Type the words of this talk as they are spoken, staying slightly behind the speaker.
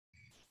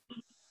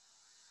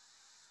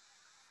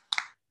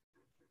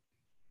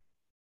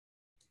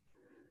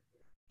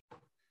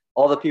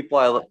all the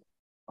people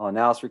oh,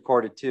 now it's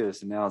recorded too.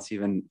 So now it's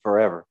even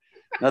forever.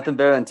 Nothing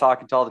better than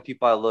talking to all the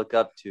people I look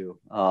up to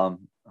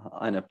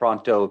in a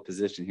pronto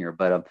position here.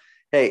 But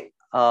hey,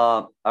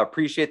 I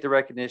appreciate the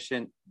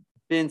recognition.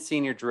 Been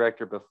senior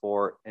director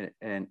before,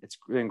 and it's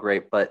been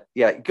great. But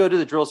yeah, go to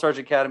the Drill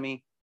Sergeant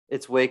Academy.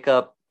 It's wake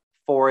up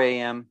 4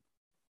 a.m.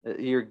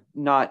 You're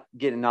not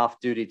getting off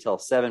duty till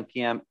 7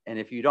 p.m. And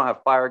if you don't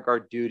have fire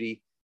guard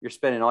duty, you're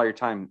spending all your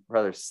time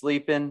rather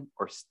sleeping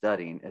or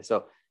studying. And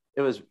so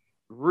it was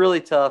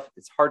really tough.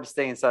 It's hard to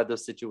stay inside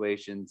those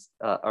situations,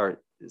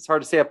 or it's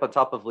hard to stay up on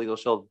top of Legal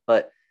Shield,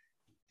 but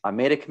I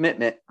made a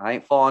commitment. I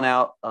ain't falling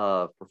out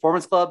of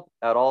Performance Club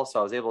at all. So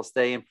I was able to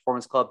stay in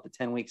Performance Club the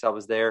 10 weeks I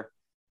was there.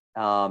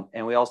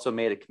 And we also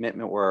made a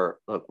commitment where,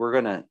 look,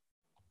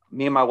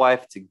 me and my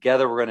wife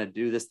together, we're going to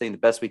do this thing the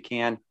best we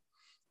can.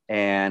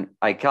 And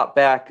I got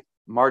back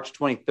March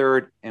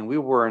 23rd, and we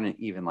weren't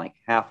even like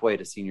halfway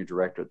to senior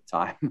director at the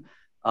time.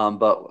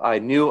 But I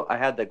knew I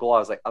had the goal. I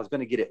was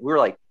going to get it. We were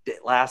like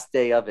last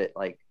day of it,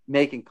 like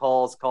making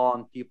calls,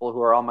 calling people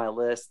who are on my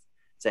list,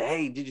 say,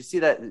 hey, did you see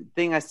that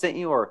thing I sent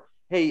you? Or,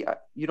 hey,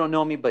 you don't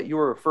know me, but you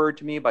were referred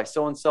to me by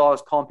so-and-so. I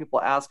was calling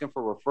people, asking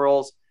for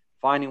referrals,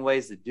 finding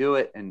ways to do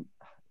it. And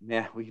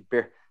man, we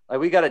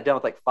got it done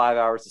with like 5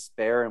 hours to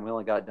spare, and we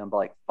only got it done by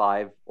like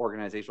 5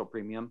 organizational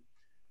premium.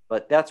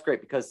 But that's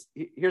great, because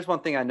here's one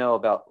thing I know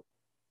about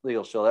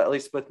Legal Shield, at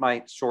least with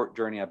my short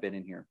journey I've been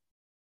in here.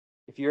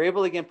 If you're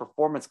able to get in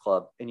Performance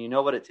Club and you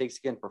know what it takes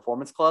to get in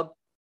Performance Club,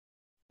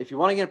 if you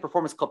want to get in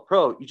Performance Club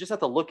Pro, you just have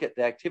to look at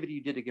the activity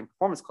you did to get in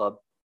Performance Club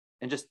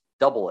and just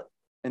double it.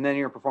 And then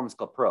you're in Performance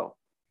Club Pro.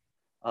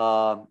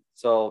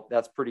 So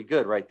that's pretty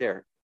good right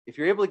there. If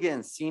you're able to get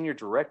in Senior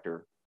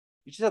Director,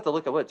 you just have to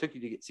look at what it took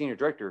you to get Senior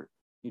Director.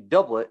 You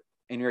double it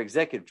and you're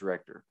Executive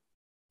Director,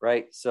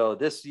 right? So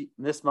this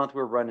month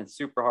we're running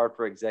super hard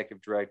for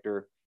Executive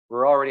Director.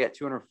 We're already at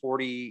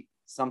 240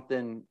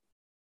 something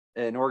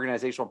in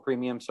organizational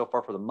premium so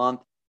far for the month.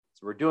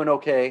 So we're doing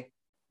okay.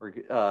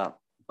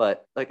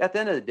 But like at the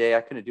end of the day,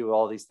 I couldn't do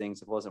all these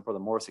things if it wasn't for the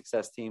More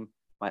Success team,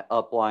 my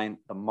upline,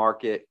 the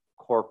market,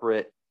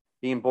 corporate,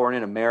 being born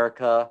in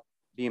America,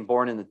 being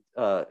born in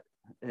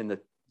the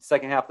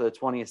second half of the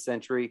 20th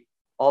century,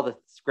 all the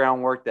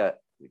groundwork that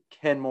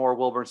Ken Moore,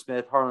 Wilburn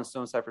Smith, Harlan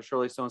Stonecipher,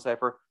 Shirley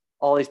Stonecipher,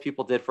 all these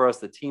people did for us,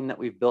 the team that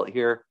we've built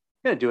here.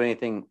 Couldn't do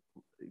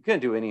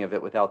any of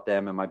it without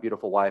them, and my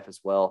beautiful wife as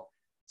well.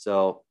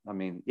 So, I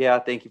mean, yeah,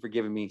 thank you for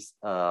giving me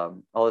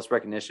all this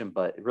recognition,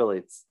 but really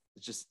it's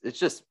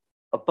just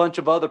a bunch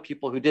of other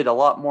people who did a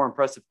lot more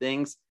impressive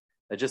things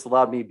that just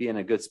allowed me to be in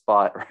a good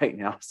spot right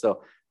now.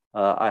 So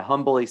I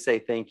humbly say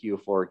thank you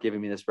for giving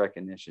me this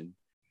recognition.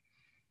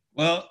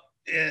 Well,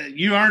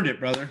 you earned it,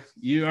 brother.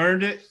 You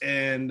earned it,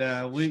 and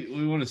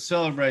we want to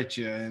celebrate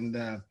you,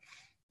 and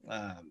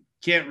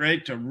can't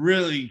wait to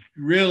really,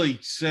 really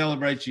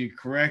celebrate you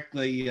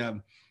correctly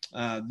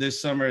this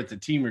summer at the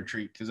team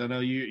retreat, because I know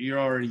you're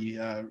already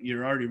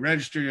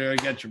registered. You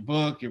already got your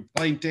book, your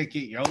plane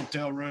ticket, your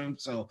hotel room.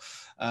 So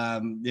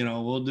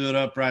we'll do it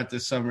upright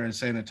this summer in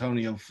San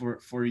Antonio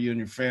for you and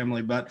your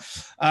family. But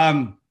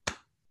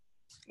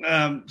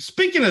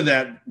speaking of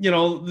that,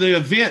 the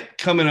event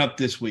coming up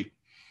this week,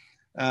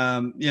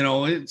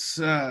 it's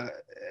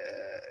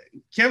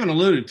Kevin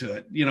alluded to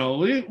it.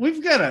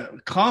 We've got a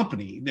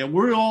company that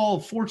we're all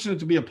fortunate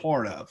to be a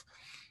part of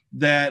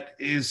that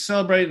is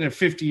celebrating their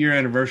 50-year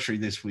anniversary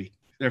this week.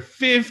 Their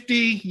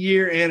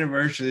 50-year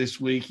anniversary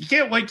this week. You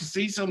can't wait to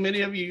see so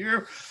many of you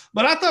here.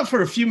 But I thought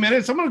for a few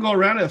minutes, I'm going to go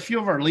around to a few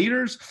of our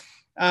leaders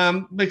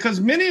because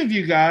many of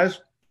you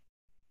guys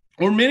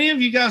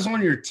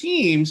on your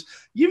teams,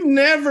 you've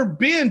never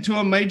been to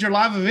a major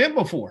live event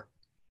before.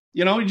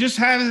 It just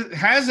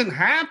hasn't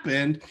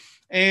happened.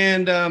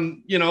 And,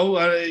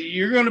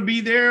 you're going to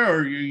be there,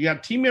 or you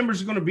got team members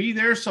who are going to be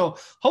there. So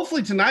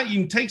hopefully tonight you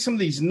can take some of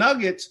these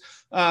nuggets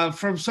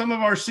from some of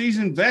our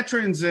seasoned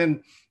veterans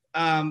and,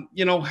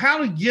 how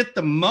to get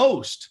the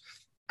most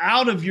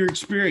out of your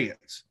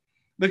experience.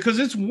 Because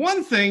it's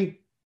one thing,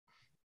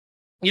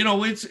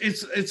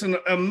 it's an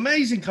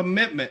amazing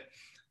commitment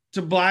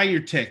to buy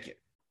your ticket,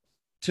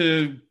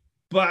 to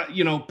buy,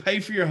 pay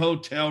for your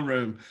hotel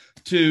room,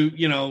 to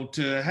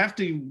have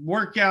to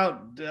work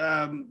out,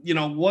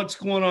 what's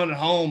going on at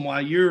home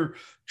while you're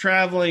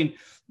traveling,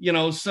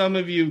 some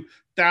of you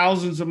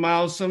thousands of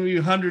miles, some of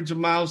you hundreds of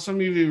miles, some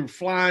of you are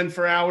flying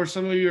for hours,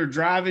 some of you are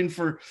driving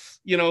for,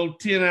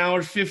 10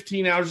 hours,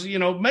 15 hours,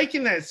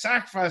 making that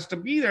sacrifice to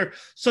be there.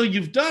 So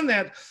you've done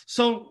that.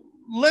 So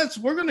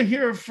we're going to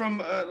hear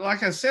from,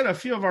 like I said, a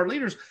few of our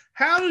leaders.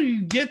 How do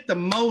you get the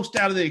most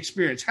out of the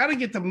experience? How to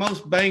get the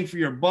most bang for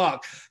your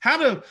buck? How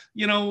to,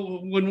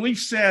 when we've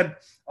said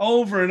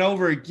over and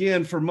over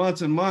again for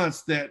months and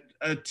months that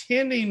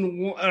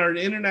attending an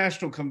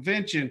international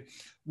convention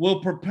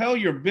will propel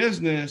your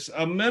business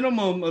a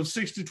minimum of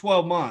 6 to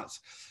 12 months.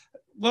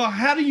 Well,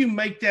 how do you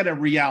make that a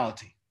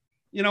reality?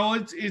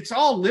 It's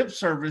all lip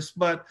service,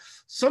 but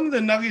some of the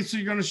nuggets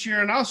you're going to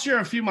share, and I'll share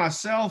a few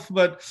myself,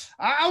 but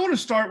I want to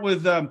start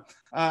with a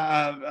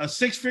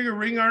 6-figure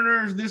ring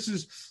earner. This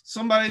is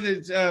somebody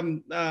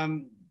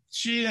that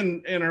she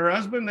and her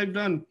husband, they've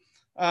done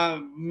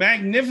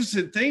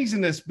magnificent things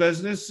in this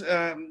business,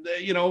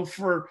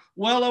 for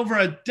well over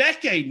a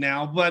decade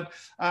now. But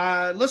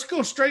let's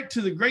go straight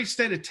to the great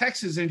state of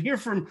Texas and hear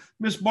from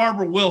Miss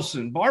Barbara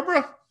Wilson.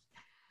 Barbara?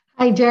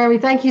 Hey, Jeremy,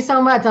 thank you so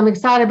much. I'm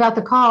excited about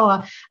the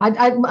call.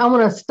 I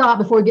want to stop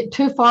before we get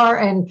too far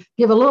and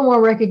give a little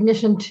more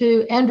recognition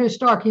to Andrew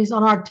Stark. He's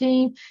on our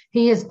team.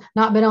 He has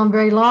not been on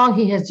very long.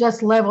 He has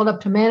just leveled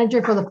up to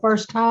manager for the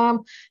first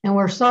time, and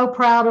we're so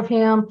proud of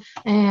him.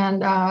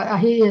 And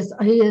he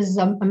is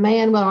a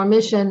man on a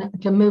mission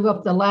to move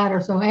up the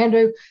ladder. So,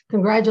 Andrew,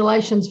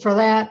 congratulations for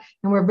that.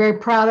 And we're very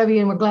proud of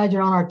you, and we're glad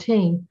you're on our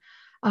team.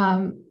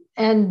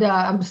 And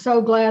I'm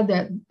so glad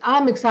that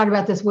I'm excited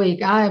about this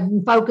week. I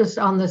am focused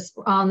on this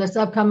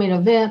upcoming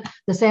event,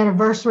 this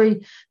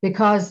anniversary,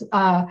 because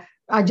I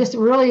just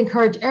really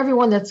encourage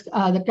everyone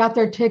that got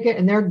their ticket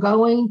and they're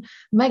going.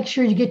 Make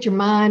sure you get your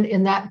mind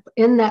in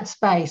that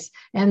space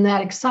and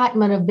that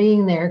excitement of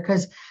being there,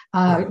 because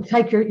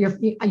take you're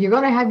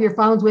going to have your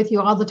phones with you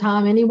all the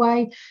time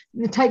anyway.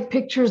 Take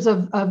pictures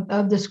of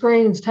the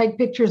screens. Take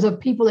pictures of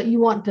people that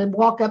you want to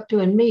walk up to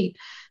and meet.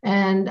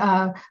 And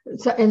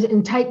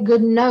take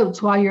good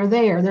notes while you're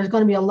there. There's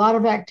going to be a lot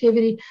of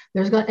activity.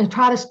 And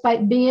try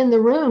to be in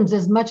the rooms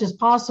as much as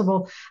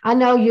possible. I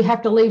know you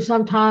have to leave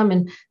sometime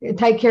and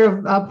take care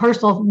of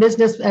personal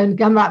business and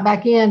come right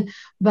back in,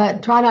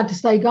 but try not to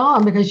stay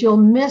gone, because you'll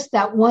miss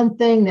that one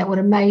thing that would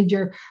have made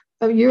your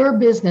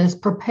business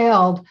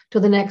propelled to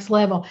the next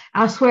level.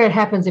 I swear it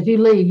happens. If you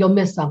leave, you'll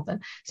miss something.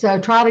 So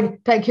try to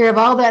take care of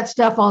all that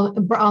stuff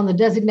on the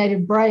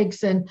designated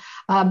breaks, and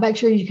make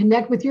sure you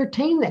connect with your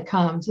team that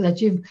comes,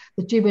 that you've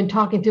been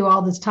talking to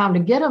all this time to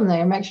get them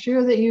there. Make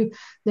sure that you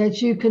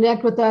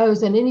connect with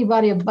those, and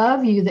anybody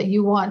above you that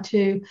you want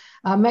to.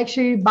 Make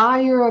sure you buy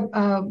your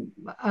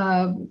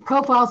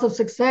profiles of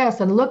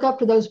success and look up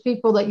to those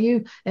people that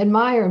you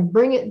admire and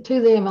bring it to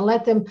them and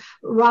let them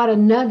write a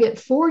nugget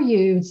for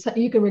you so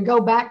you can go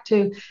back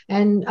to,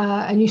 and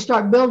you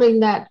start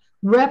building that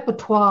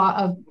repertoire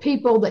of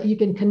people that you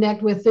can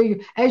connect with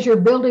as you're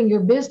building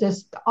your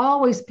business.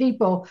 Always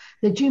people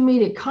that you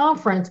meet at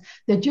conference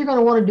that you're going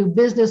to want to do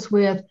business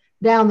with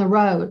down the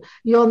road.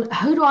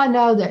 Who do I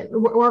know that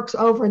works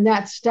over in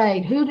that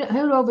state? Who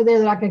over there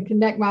that I can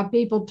connect my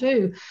people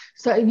to?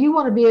 So you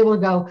want to be able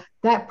to go,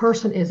 that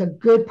person is a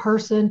good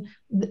person.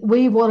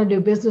 We want to do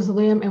business with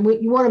them, and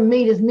you want to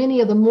meet as many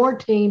of the Moore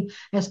team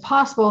as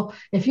possible.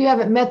 If you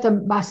haven't met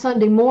them by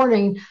Sunday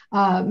morning,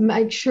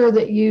 make sure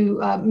that you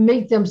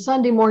meet them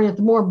Sunday morning at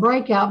the Moore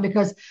breakout,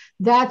 because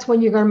that's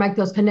when you're going to make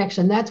those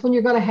connections. That's when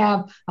you're going to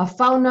have a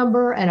phone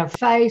number and a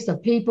face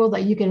of people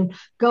that you can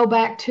go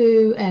back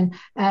to and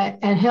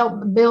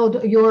help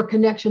build your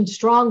connection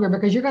stronger,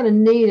 because you're going to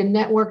need a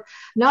network,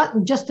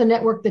 not just the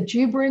network that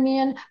you bring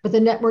in, but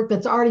the network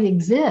that's already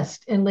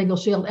exists in Legal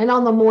Shield and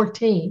on the Moore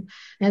team.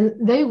 And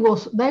they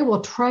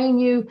will train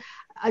you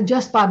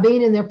just by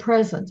being in their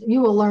presence.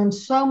 You will learn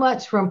so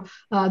much from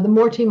the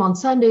Moore team on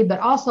Sunday,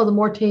 but also the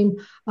Moore team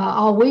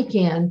all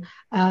weekend.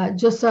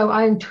 So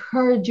I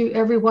encourage you,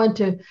 everyone,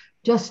 to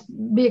just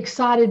be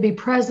excited, be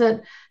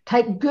present,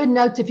 take good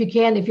notes if you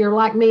can. If you're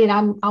like me and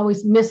I'm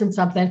always missing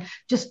something,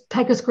 just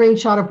take a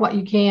screenshot of what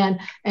you can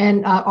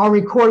and or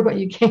record what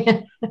you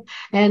can,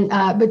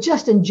 but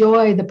just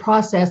enjoy the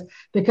process,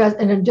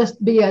 and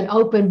just be an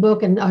open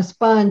book and a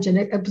sponge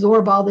and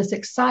absorb all this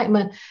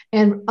excitement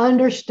and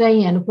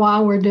understand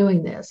why we're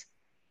doing this.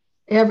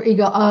 You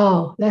go,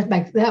 oh,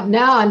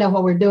 now I know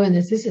why we're doing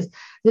this.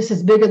 This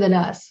is bigger than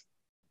us.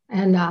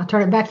 And I'll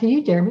turn it back to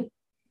you, Jeremy.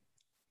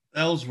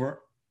 Those were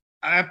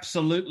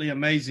absolutely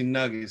amazing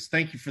nuggets.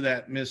 Thank you for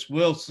that, Miss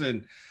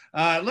Wilson.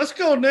 Let's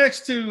go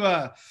next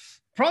to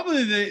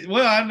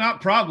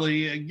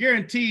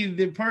guaranteed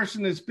the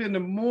person that's been to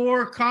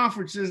more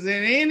conferences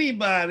than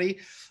anybody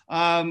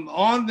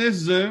on this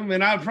Zoom.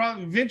 And I'd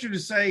probably venture to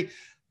say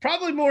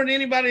probably more than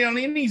anybody on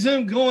any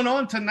Zoom going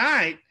on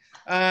tonight.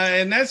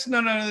 And that's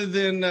none other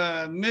than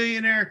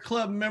Millionaire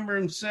Club member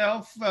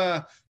himself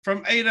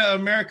from Ada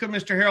America,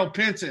 Mr. Harold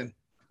Pinson.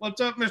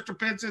 What's up, Mr.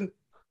 Pinson?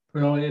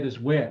 Well, it is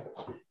wet.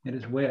 It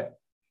is wet.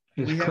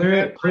 It's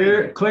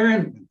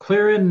clearing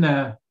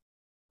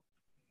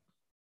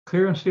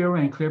steel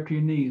rain, clear up to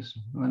your knees.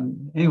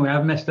 Anyway,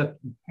 I've messed up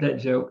that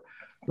joke.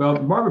 Well,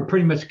 Barbara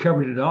pretty much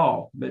covered it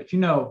all. But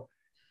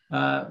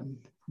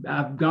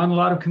I've gone a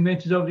lot of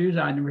conventions over the years.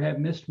 I never have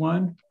missed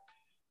one.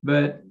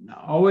 But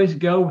always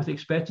go with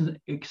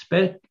expectancy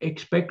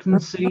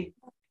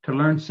to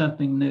learn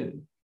something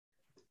new.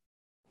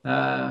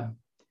 There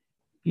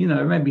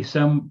may be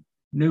some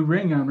new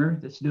ring owner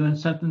that's doing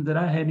something that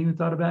I hadn't even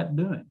thought about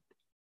doing.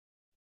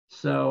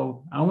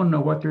 So I want to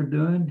know what they're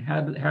doing,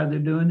 how they're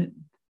doing it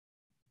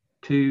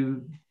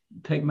to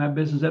take my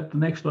business up to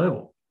the next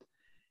level.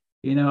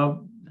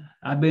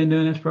 I've been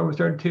doing this for over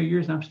 32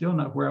 years and I'm still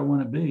not where I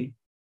want to be.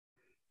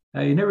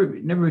 You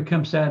never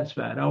become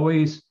satisfied.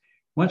 Always,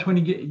 once when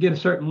you get a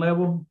certain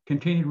level,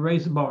 continue to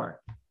raise the bar.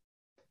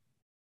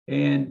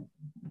 And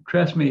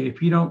trust me,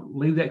 if you don't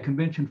leave that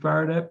convention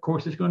fired up, of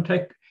course, it's going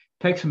to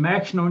take some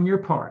action on your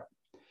part.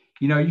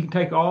 You know, you can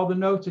take all the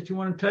notes that you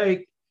want to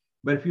take,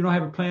 but if you don't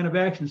have a plan of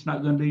action, it's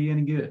not going to do you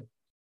any good.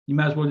 You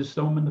might as well just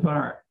throw them in the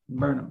fire and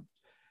burn them.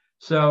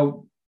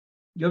 So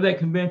go to that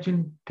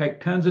convention, take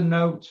tons of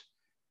notes,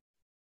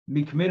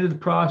 be committed to the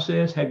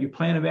process, have your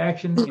plan of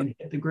action, and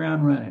hit the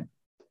ground running.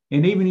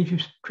 And even if you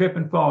trip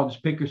and fall,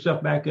 just pick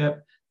yourself back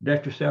up,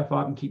 dust yourself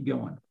off, and keep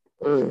going.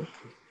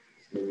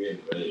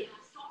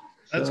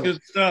 That's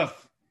good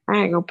stuff. I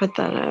ain't gonna put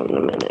that out in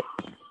a minute.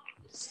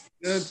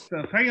 Good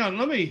stuff. Hang on,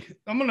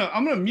 I'm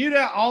gonna mute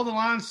out all the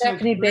lines.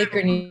 Stephanie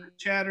Baker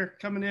chatter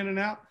coming in and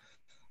out.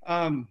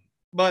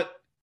 But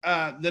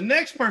the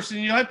next person,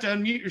 you'll have to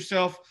unmute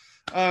yourself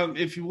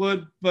if you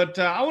would. But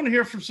I want to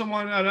hear from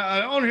someone.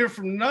 I want to hear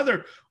from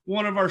another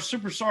one of our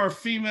superstar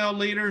female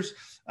leaders.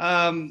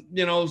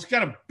 It's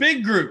got a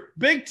big group,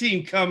 big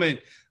team coming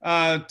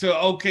to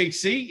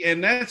OKC,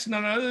 and that's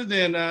none other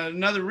than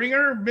another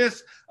ringer,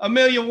 Miss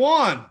Amelia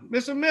Wan.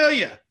 Miss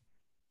Amelia,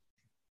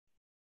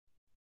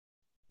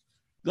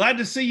 glad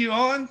to see you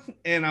on,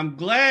 and I'm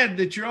glad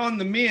that you're on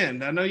the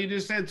mend. I know you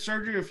just had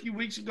surgery a few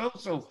weeks ago,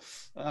 so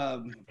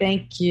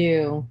thank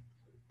you.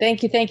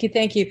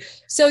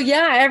 So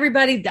yeah,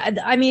 everybody,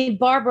 I mean,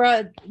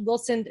 Barbara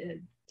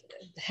Wilson,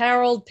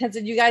 Harold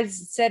Pinson, you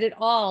guys said it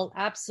all.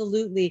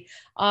 Absolutely.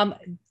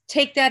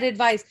 Take that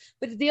advice.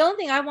 But the only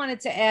thing I wanted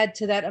to add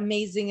to that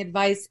amazing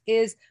advice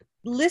is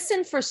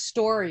listen for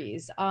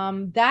stories.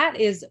 That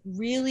is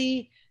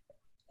really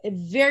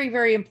very,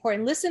 very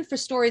important. Listen for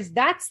stories.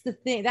 That's the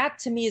thing. That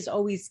to me is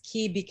always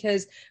key,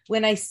 because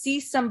when I see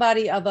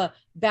somebody of a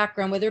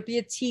background, whether it be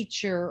a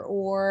teacher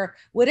or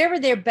whatever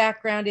their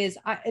background is,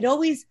 it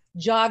always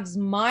jogs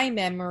my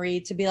memory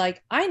to be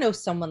like, I know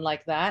someone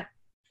like that.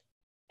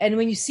 And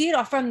when you see it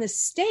off from the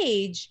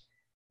stage,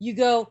 you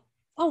go,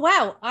 oh,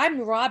 wow,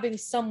 I'm robbing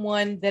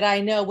someone that I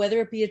know, whether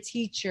it be a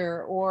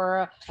teacher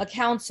or a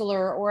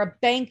counselor or a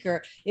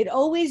banker. It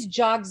always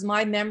jogs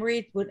my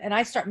memory, and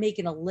I start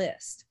making a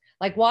list.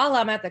 Like while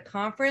I'm at the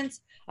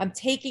conference, I'm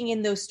taking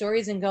in those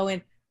stories and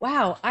going,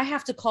 wow, I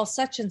have to call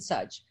such and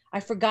such. I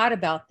forgot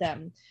about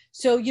them.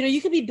 So,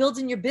 you could be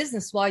building your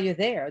business while you're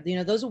there.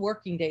 Those are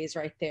working days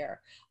right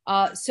there.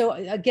 So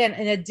again,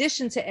 in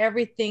addition to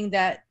everything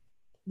that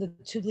the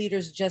two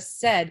leaders just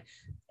said,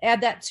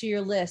 add that to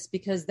your list,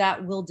 because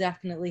that will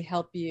definitely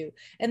help you.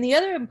 And the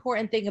other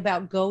important thing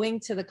about going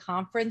to the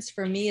conference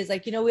for me is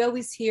we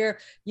always hear,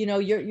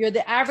 you're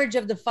the average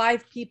of the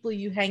 5 people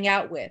you hang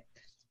out with.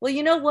 Well,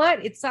 you know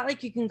what? It's not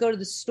like you can go to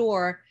the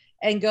store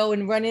and go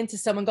and run into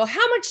someone and go,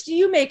 how much do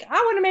you make? I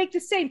want to make the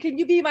same. Can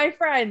you be my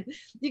friend?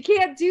 You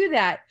can't do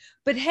that.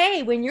 But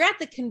hey, when you're at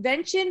the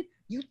convention,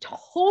 you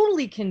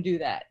totally can do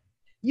that.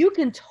 You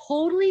can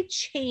totally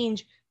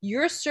change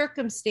your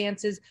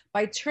circumstances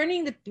by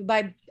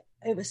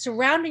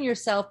surrounding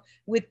yourself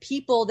with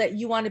people that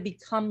you want to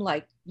become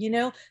like,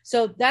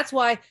 So that's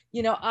why,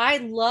 I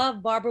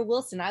love Barbara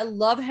Wilson. I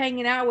love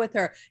hanging out with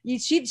her.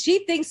 She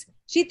thinks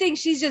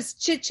she's just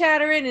chit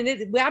chattering,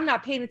 and I'm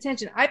not paying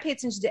attention. I pay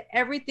attention to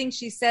everything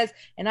she says,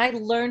 and I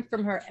learn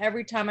from her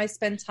every time I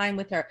spend time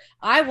with her.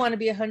 I want to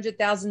be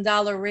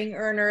 $100,000 ring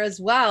earner as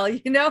well.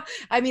 And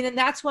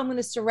that's what I'm going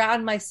to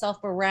surround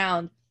myself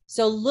around.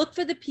 So look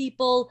for the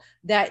people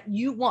that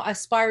you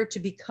aspire to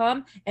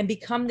become, and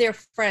become their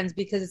friends,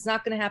 because it's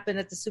not going to happen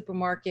at the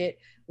supermarket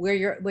where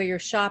you're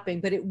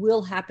shopping, but it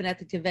will happen at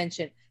the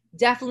convention.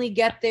 Definitely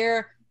get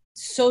there,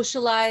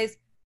 socialize,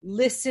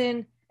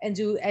 listen,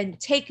 and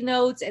take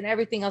notes, and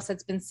everything else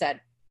that's been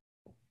said.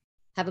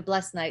 Have a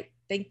blessed night.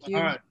 Thank you.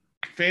 All right.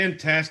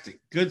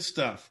 Fantastic. Good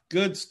stuff.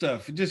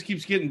 It just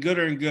keeps getting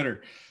gooder and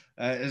gooder,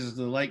 as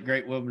the late,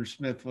 great Wilbur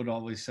Smith would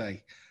always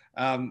say.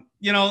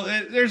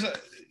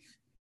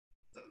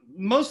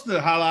 Most of the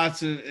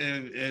highlights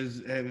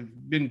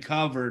have been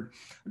covered.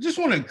 I just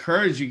want to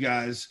encourage you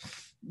guys,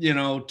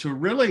 to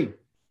really,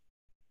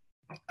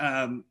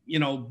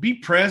 be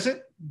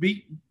present,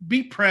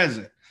 be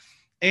present.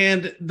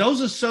 And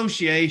those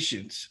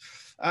associations,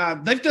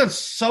 they've done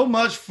so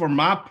much for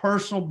my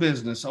personal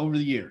business over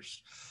the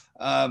years.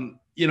 Papa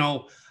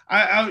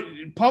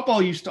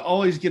used to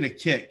always get a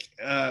kick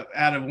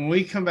out of when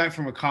we come back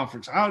from a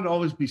conference. I would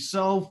always be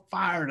so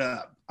fired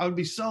up. I would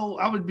be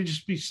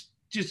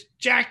just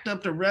jacked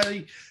up to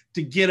ready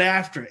to get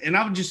after it. And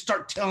I would just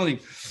start telling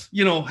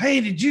him, hey,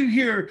 did you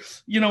hear,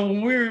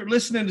 when we were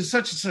listening to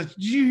such and such,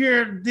 did you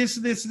hear this,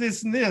 and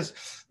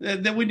this,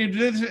 that we need to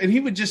do this? And he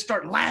would just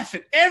start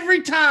laughing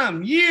every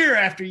time, year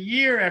after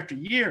year after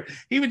year.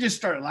 He would just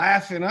start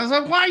laughing. I was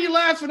like, why are you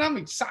laughing? I'm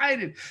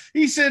excited.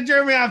 He said,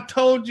 Jeremy, I've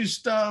told you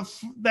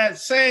stuff, that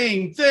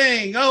same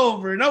thing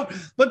over and over.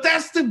 But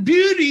that's the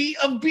beauty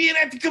of being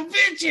at the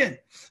convention,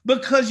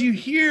 because you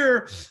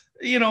hear,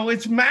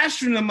 it's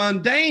mastering the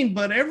mundane,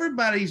 but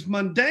everybody's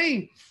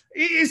mundane.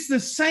 It's the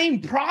same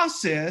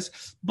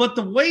process, but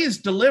the way it's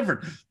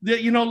delivered.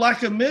 That,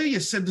 like Amelia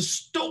said, the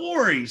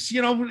stories.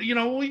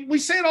 We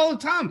say it all the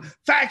time.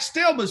 Facts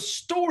tell, but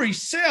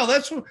stories sell.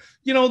 That's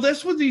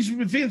what these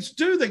events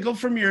do. They go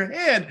from your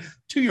head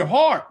to your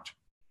heart,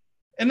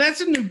 and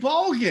that's a new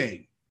ball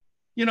game.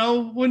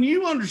 When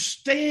you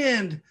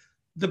understand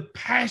the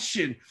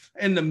passion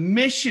and the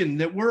mission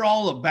that we're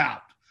all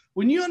about,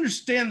 when you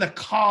understand the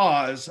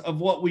cause of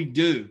what we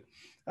do,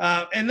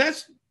 and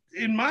that's,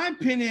 in my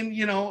opinion,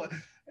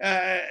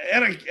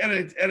 at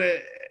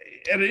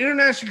an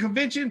international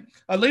convention,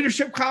 a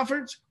leadership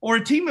conference, or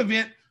a team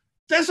event,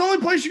 that's the only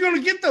place you're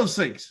going to get those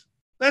things.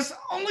 That's the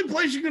only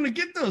place you're going to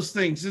get those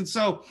things. And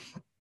so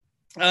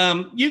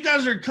you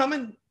guys are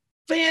coming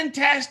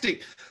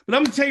fantastic. But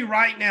I'm going to tell you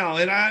right now,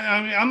 and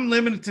I'm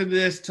limited to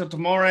this till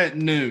tomorrow at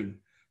noon.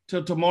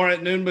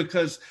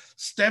 Because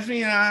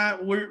Stephanie and I,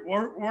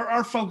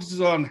 our focus is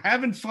on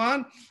having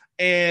fun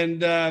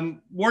and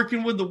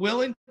working with the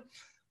willing.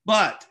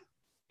 But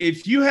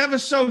if you have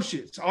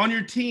associates on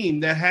your team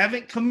that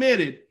haven't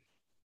committed,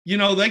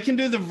 they can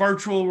do the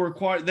virtual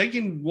required. They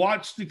can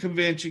watch the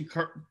convention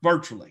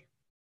virtually.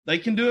 They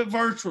can do it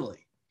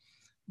virtually.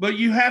 But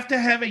you have to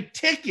have a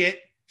ticket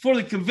for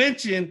the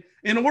convention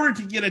in order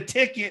to get a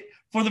ticket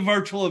for the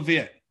virtual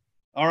event.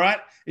 All right.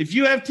 If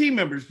you have team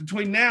members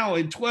between now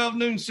and 12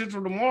 noon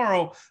Central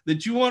tomorrow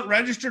that you want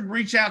registered,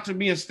 reach out to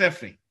me and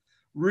Stephanie.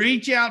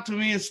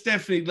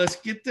 Let's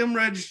get them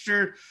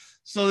registered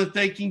so that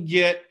they can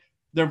get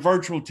their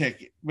virtual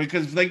ticket.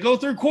 Because if they go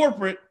through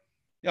corporate,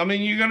 you're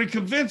going to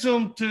convince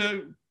them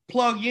to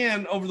plug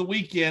in over the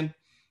weekend,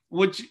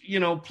 which,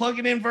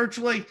 plugging in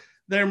virtually,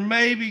 they're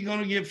maybe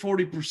going to get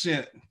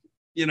 40%,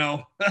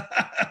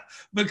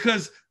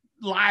 because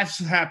life's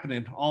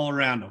happening all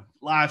around them.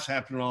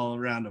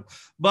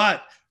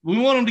 But we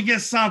want them to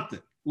get something.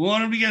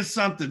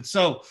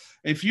 So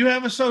if you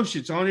have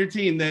associates on your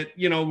team that,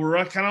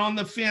 were kind of on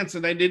the fence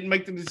and they didn't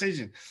make the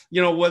decision,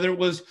 whether it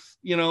was,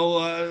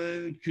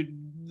 could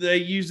they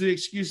use the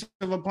excuse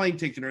of a plane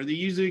ticket, or they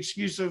use the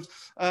excuse of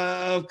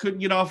couldn't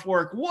get off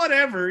work,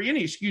 whatever,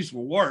 any excuse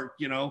will work,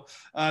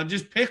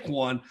 just pick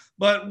one.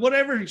 But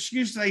whatever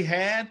excuse they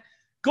had,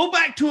 go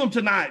back to them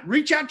tonight.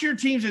 Reach out to your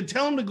teams and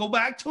tell them to go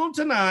back to them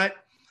tonight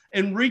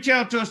and reach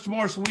out to us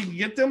tomorrow so we can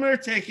get them their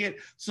ticket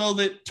so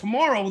that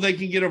tomorrow they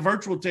can get a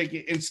virtual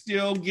ticket and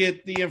still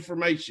get the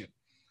information.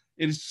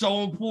 It is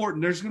so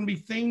important. There's going to be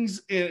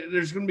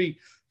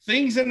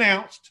things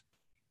announced.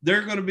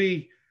 They're going to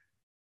be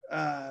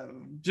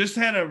just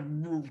had a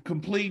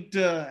complete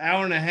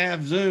hour and a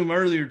half Zoom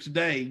earlier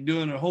today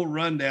doing a whole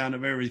rundown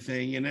of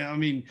everything.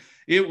 And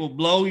it will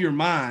blow your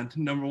mind,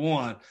 number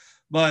one.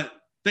 But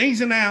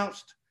things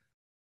announced,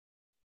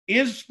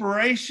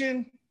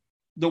 inspiration,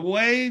 the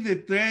way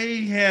that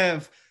they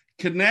have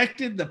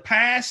connected the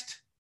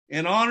past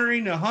and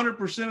honoring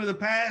 100% of the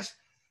past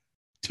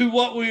to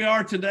what we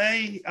are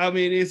today.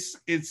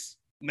 It's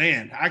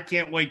man, I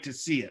can't wait to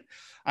see it.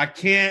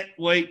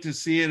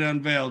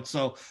 Unveiled.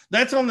 So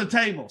that's on the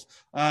table.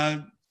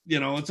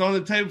 It's on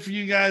the table for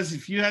you guys.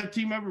 If you have a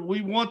team member,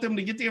 we want them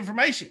to get the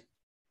information.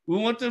 We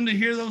want them to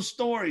hear those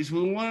stories.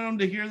 We want them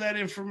to hear that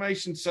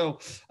information. So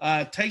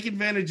take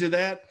advantage of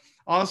that.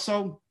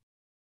 Also,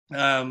 we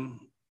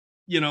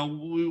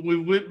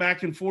went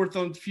back and forth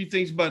on a few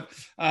things, but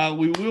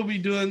we will be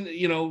doing,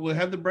 we'll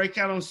have the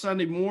breakout on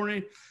Sunday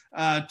morning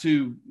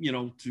to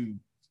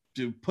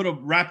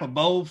wrap a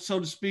bow, so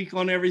to speak,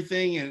 on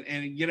everything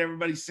and get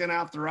everybody sent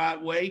out the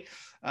right way.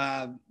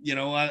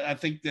 I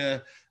think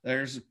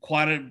there's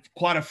quite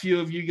a few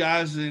of you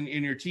guys in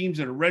your teams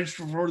that are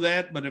registered for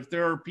that. But if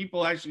there are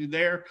people actually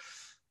there,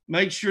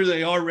 make sure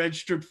they are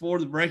registered for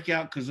the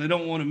breakout because they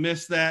don't want to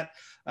miss that.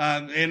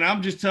 And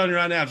I'm just telling you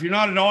right now, if you're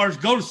not at ours,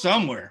 go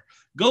somewhere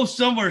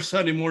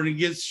Sunday morning and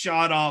get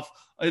shot off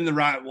in the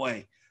right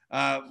way.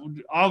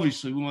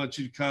 Obviously we want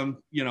you to come,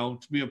 to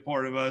be a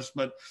part of us,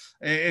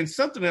 and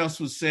something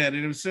else was said,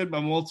 and it was said by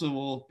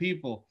multiple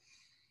people.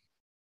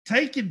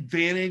 Take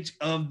advantage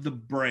of the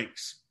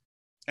breaks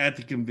at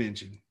the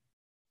convention.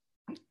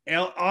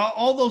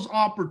 All those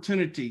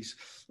opportunities.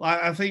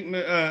 Like I think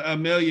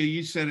Amelia,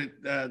 you said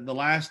it the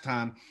last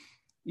time,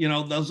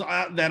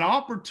 that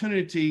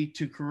opportunity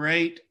to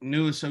create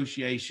new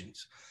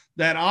associations,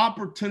 that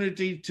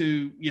opportunity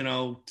to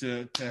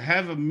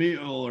have a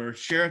meal or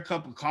share a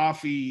cup of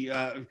coffee.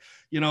 If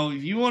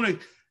you want to,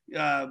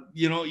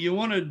 you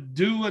want to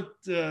do what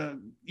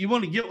you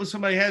want to get what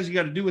somebody has, you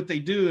got to do what they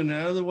do. In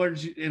other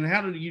words, and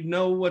how do you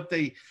know what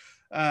they,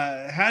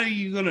 how are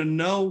you going to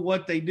know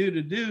what they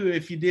do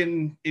if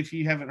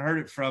you haven't heard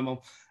it from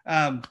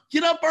them?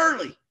 Get up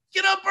early,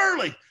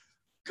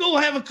 go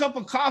have a cup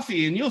of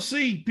coffee, and you'll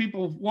see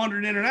people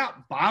wandering in and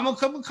out. Buy them a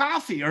cup of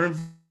coffee or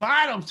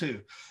invite them to,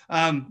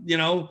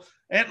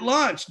 at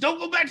lunch. Don't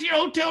go back to your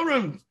hotel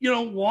room,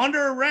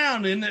 wander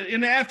around in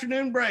the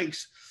afternoon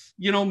breaks,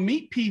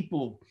 meet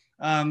people,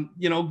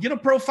 get a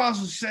profile of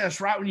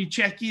success right when you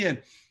check in.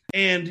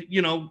 And,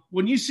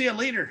 when you see a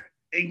leader,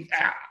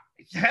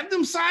 have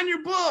them sign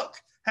your book,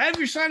 have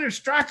your signer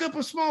strike up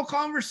a small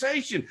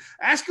conversation,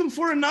 ask them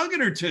for a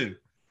nugget or two,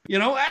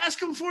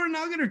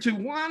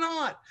 Why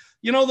not?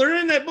 They're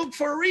in that book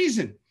for a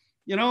reason.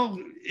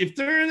 If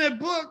they're in that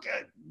book,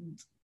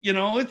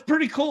 it's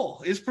pretty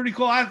cool. It's pretty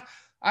cool.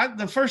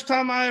 The first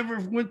time I ever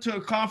went to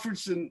a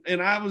conference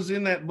and I was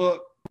in that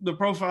book, The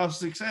Profile of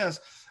Success,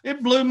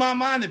 it blew my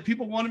mind that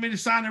people wanted me to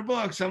sign their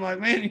books. I'm like,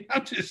 man,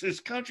 I'm just this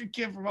country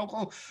kid from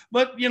Oklahoma.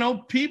 But,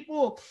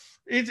 people,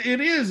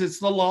 it's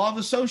the law of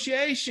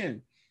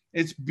association.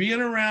 It's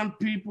being around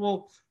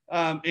people,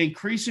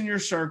 increasing your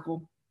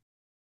circle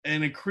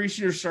and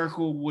increasing your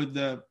circle with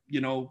the,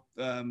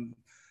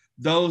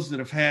 those that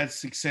have had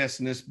success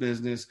in this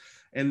business.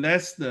 And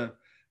that's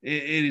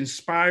it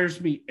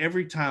inspires me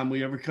every time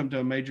we ever come to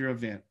a major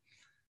event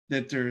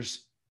that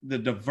there's the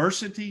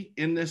diversity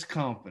in this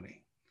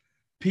company.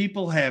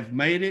 People have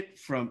made it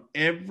from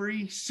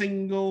every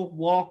single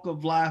walk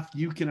of life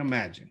you can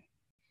imagine.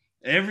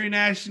 Every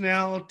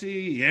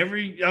nationality,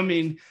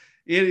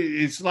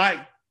 it's like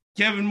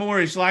Kevin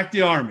Moore, it's like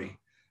the Army,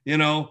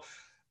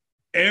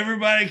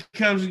 everybody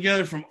comes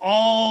together from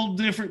all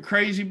different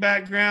crazy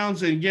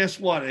backgrounds, and guess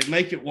what? They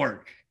make it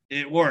work.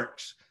 It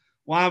works.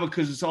 Why?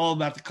 Because it's all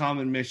about the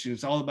common mission.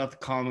 It's all about the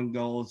common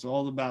goal. It's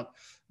all about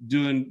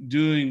doing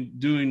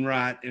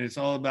right, and it's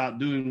all about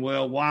doing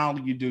well while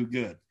you do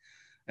good.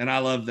 And I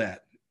love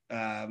that.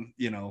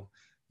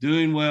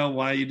 Doing well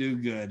while you do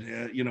good.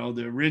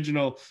 The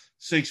original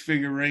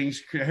six-figure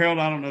rings. Harold,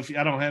 I don't know if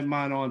I don't have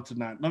mine on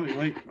tonight. Let me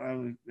wait.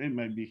 It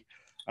may be.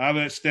 I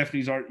bet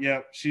Stephanie's already.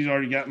 Yeah, she's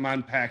already got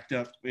mine packed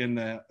up in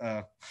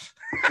the.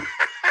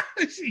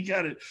 She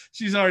got it.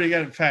 She's already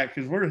got it packed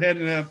because we're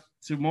heading up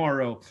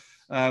tomorrow.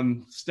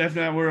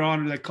 Stephanie and I were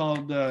on. They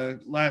called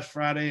last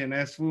Friday and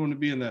asked if we want to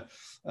be in the.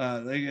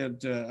 They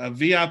got a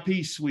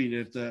VIP suite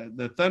at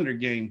the Thunder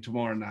game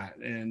tomorrow night,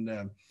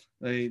 and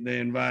they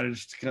invited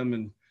us to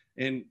come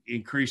and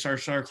increase our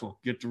circle,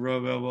 get to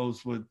rub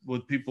elbows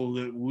with people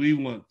that we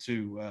want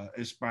to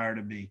aspire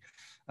to be.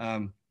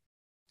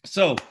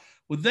 So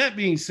with that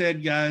being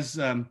said, guys,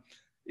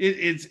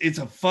 it's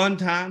a fun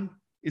time.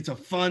 It's a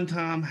fun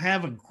time.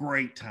 Have a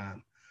great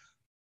time.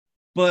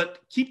 But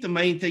keep the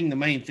main thing the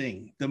main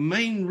thing. The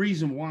main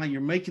reason why you're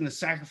making the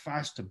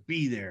sacrifice to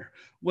be there,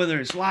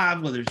 whether it's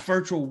live, whether it's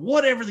virtual,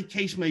 whatever the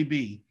case may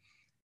be,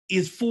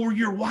 is for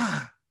your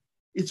why.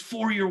 It's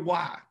for your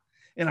why.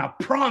 And I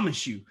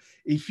promise you,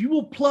 if you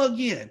will plug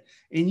in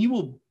and you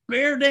will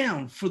bear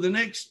down for the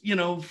next,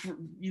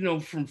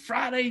 from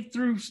Friday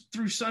through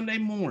Sunday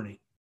morning,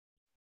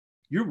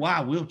 your why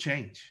will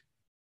change,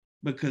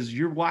 because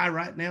your why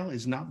right now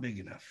is not big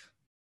enough.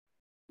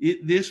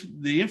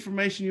 The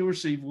information you'll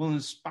receive will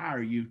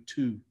inspire you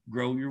to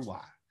grow your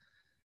why.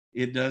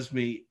 It does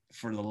me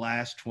for the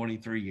last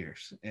 23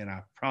 years, and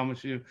I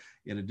promise you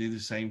it'll do the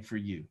same for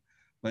you.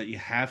 But you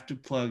have to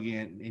plug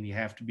in and you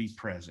have to be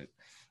present.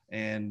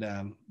 And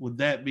with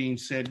that being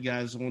said,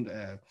 guys, I want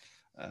to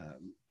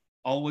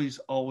always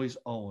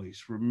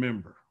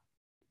remember,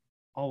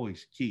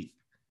 always keep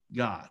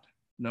God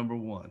number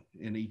one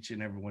in each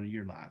and every one of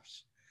your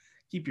lives.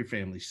 Keep your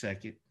family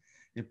second,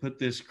 and put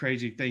this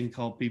crazy thing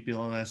called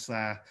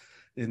PPLSI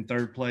in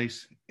third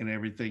place, and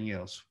everything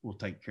else will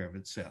take care of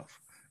itself.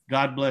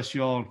 God bless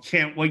you all.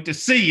 Can't wait to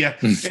see you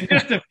in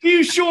just a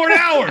few short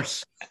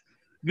hours.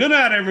 Good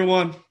night,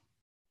 everyone.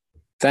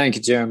 Thank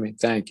you, Jeremy.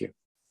 Thank you.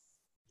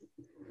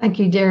 Thank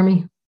you,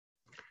 Jeremy.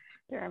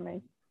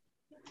 Jeremy.